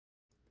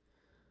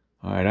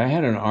All right, I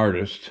had an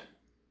artist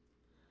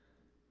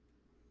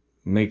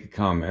make a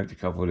comment a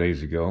couple of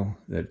days ago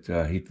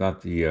that he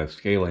thought the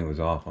scaling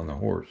was off on the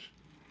horse.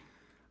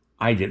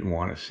 I didn't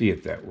want to see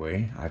it that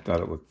way. I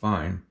thought it looked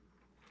fine.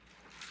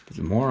 But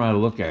the more I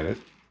look at it,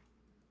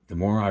 the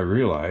more I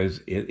realize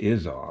it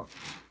is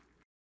off.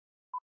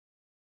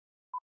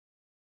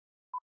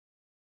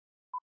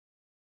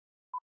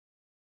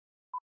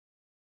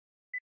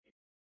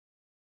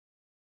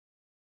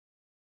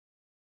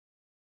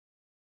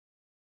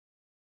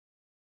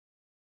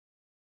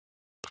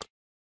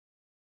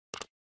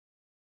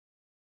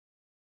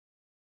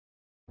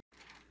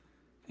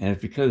 And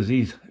it's because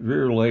these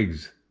rear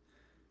legs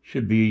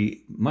should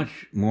be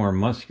much more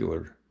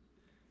muscular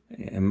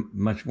and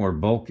much more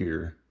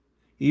bulkier,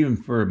 even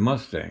for a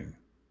Mustang,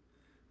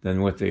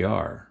 than what they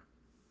are.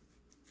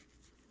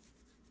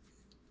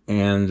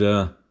 And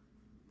so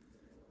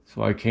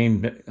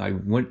I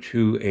went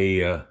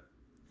to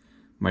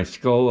my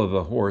skull of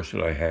a horse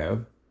that I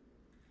have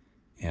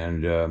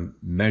and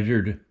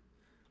measured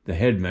the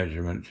head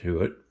measurement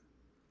to it.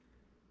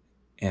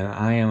 And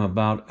I am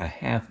about a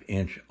 ½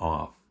 inch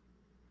off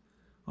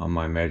on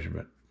my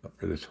measurement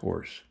for this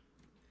horse.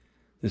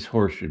 This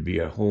horse should be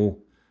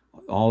all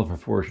the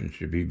proportions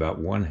should be about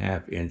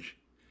 1/2 inch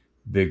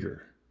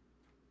bigger.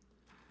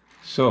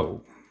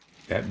 So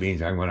that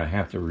means I'm going to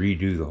have to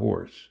redo the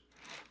horse.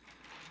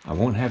 I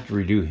won't have to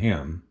redo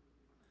him.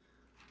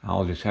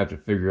 I'll just have to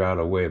figure out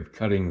a way of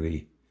cutting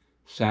the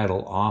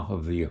saddle off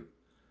of the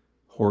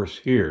horse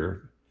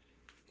here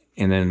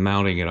and then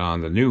mounting it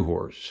on the new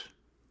horse.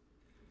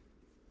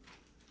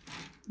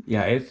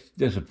 Yeah, it's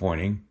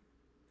disappointing.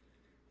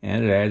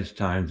 And it adds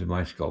time to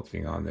my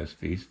sculpting on this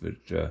piece,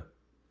 but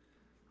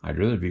I'd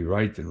rather be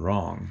right than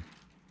wrong.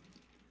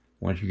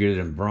 Once you get it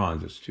in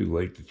bronze, it's too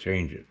late to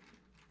change it.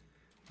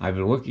 I've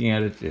been looking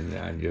at it and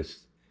I'm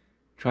just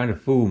trying to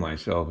fool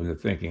myself into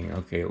thinking,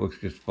 okay, it looks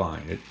just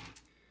fine.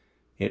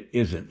 It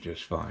isn't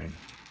just fine.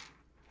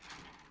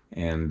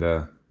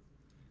 And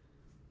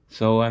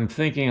so I'm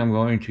thinking I'm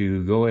going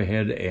to go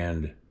ahead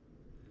and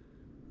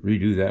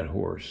redo that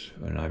horse,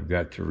 and I've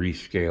got to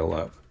rescale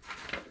up.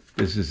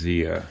 This is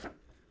the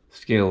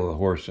scale of the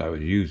horse I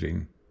was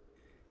using,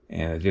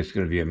 and it's just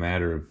going to be a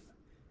matter of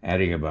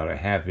adding about a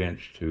 ½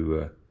 inch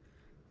to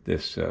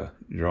this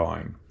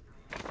drawing.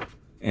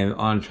 And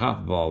on top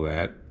of all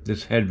that,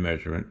 this head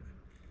measurement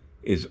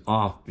is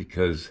off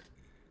because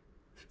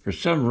for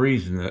some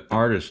reason the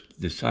artist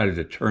decided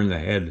to turn the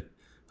head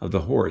of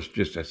the horse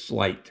just a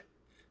slight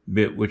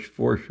bit, which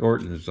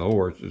foreshortens the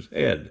horse's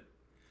head.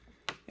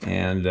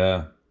 And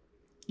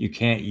you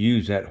can't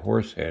use that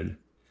horse head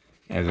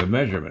as a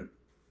measurement.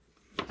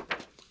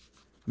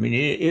 I mean,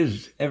 it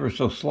is ever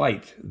so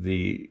slight,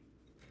 the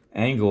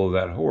angle of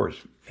that horse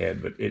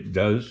head, but it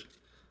does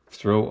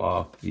throw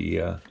off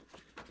the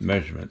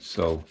measurements.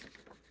 So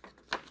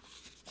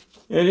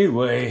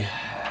anyway,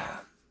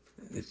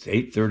 it's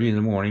 8:30 in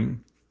the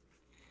morning,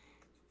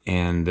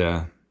 and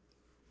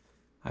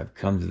I've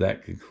come to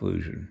that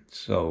conclusion.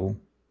 So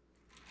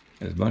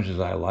as much as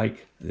I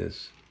like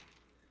this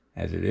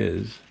as it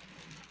is,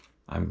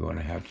 I'm going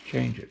to have to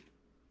change it.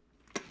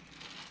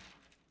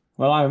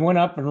 Well, I went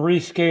up and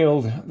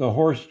rescaled the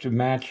horse to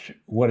match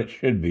what it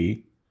should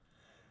be.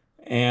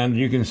 And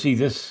you can see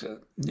this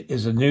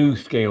is a new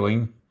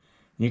scaling.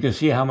 You can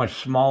see how much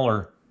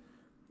smaller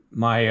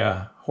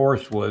my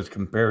horse was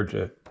compared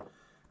to,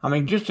 I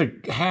mean, just a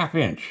 ½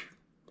 inch.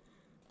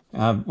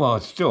 Well,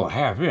 it's still a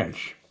 ½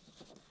 inch,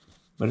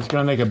 but it's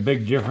going to make a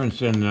big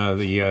difference in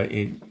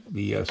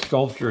the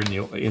sculpture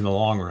in the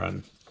long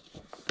run.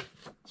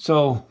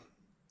 So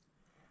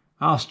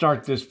I'll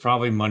start this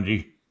probably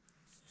Monday.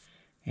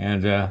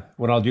 And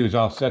what I'll do is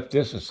I'll set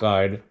this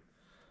aside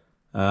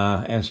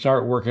and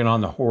start working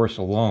on the horse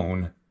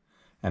alone,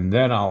 and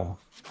then I'll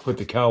put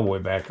the cowboy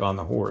back on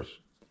the horse.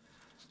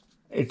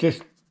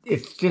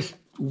 It's just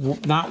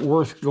not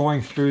worth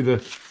going through the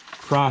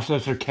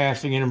process of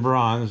casting it in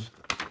bronze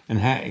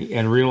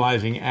and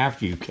realizing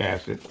after you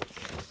cast it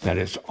that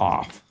it's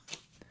off.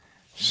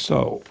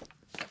 So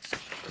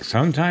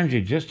sometimes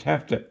you just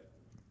have to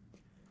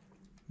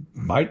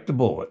bite the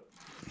bullet.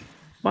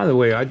 By the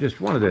way, I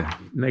just wanted to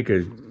make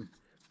a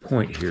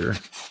point here.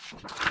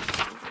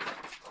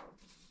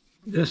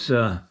 This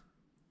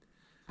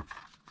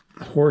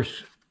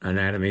horse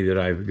anatomy that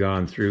I've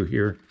gone through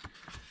here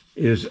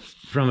is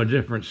from a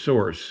different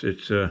source.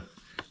 It's if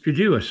you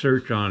do a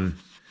search on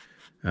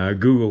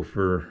Google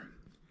for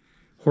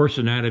horse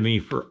anatomy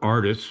for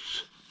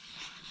artists,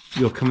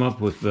 you'll come up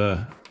with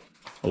a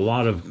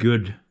lot of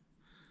good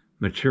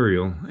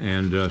material,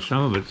 and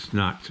some of it's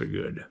not so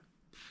good.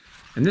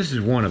 And this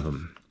is one of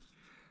them.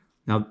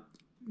 Now,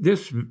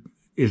 this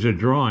is a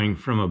drawing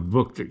from a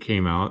book that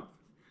came out.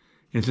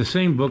 It's the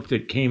same book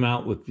that came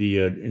out with the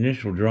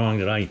initial drawing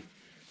that I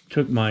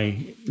took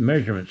my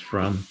measurements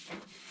from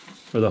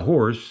for the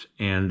horse,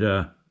 and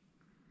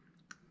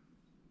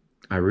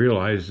I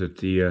realized that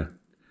the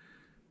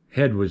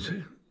head was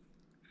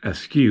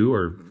askew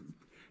or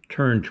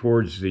turned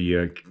towards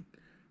the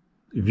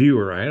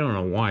viewer. I don't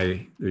know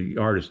why the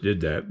artist did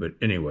that, but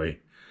anyway,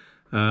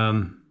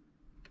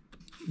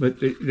 But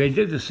they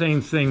did the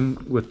same thing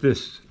with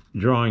this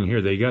drawing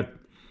here. They got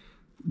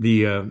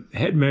the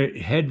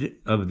head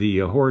of the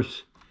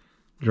horse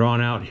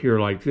drawn out here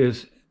like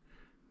this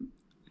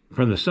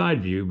from the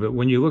side view, but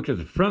when you looked at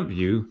the front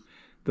view,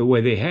 the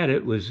way they had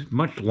it was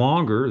much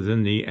longer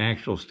than the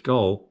actual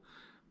skull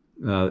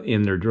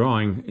in their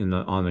drawing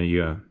on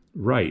the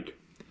right.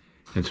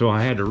 And so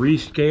I had to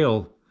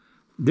rescale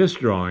this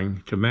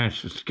drawing to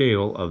match the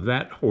scale of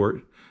that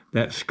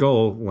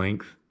skull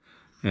length,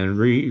 and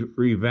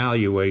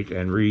reevaluate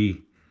and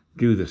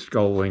redo the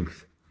skull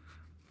length,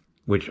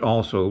 which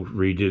also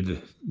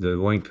redid the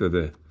length of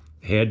the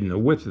head and the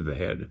width of the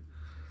head.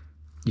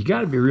 You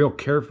got to be real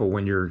careful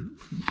when you're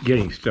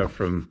getting stuff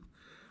from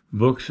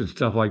books and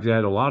stuff like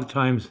that. A lot of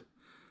times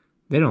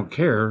they don't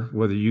care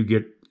whether you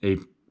get a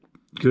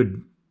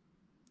good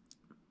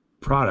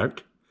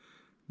product.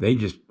 They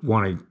just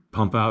want to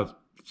pump out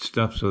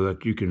stuff so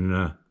that you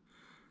can,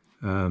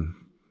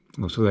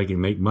 so they can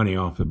make money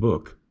off the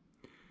book.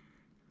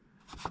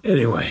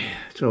 Anyway,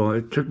 so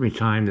it took me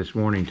time this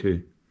morning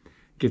to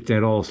get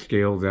that all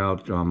scaled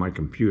out on my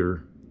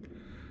computer.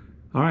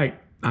 All right,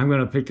 I'm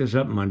going to pick this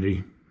up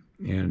Monday,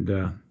 and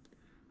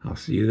I'll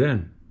see you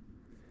then.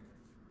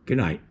 Good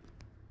night.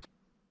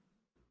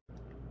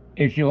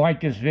 If you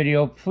like this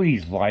video,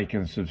 please like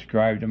and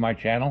subscribe to my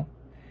channel.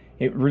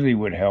 It really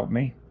would help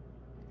me.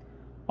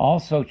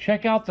 Also,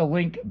 check out the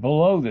link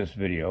below this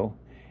video.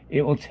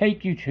 It will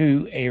take you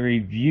to a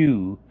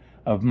review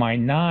of my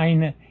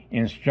 9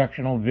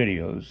 instructional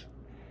videos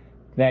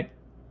that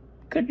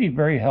could be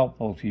very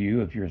helpful to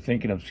you if you're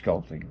thinking of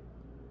sculpting.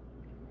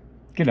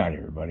 Good night,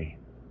 everybody.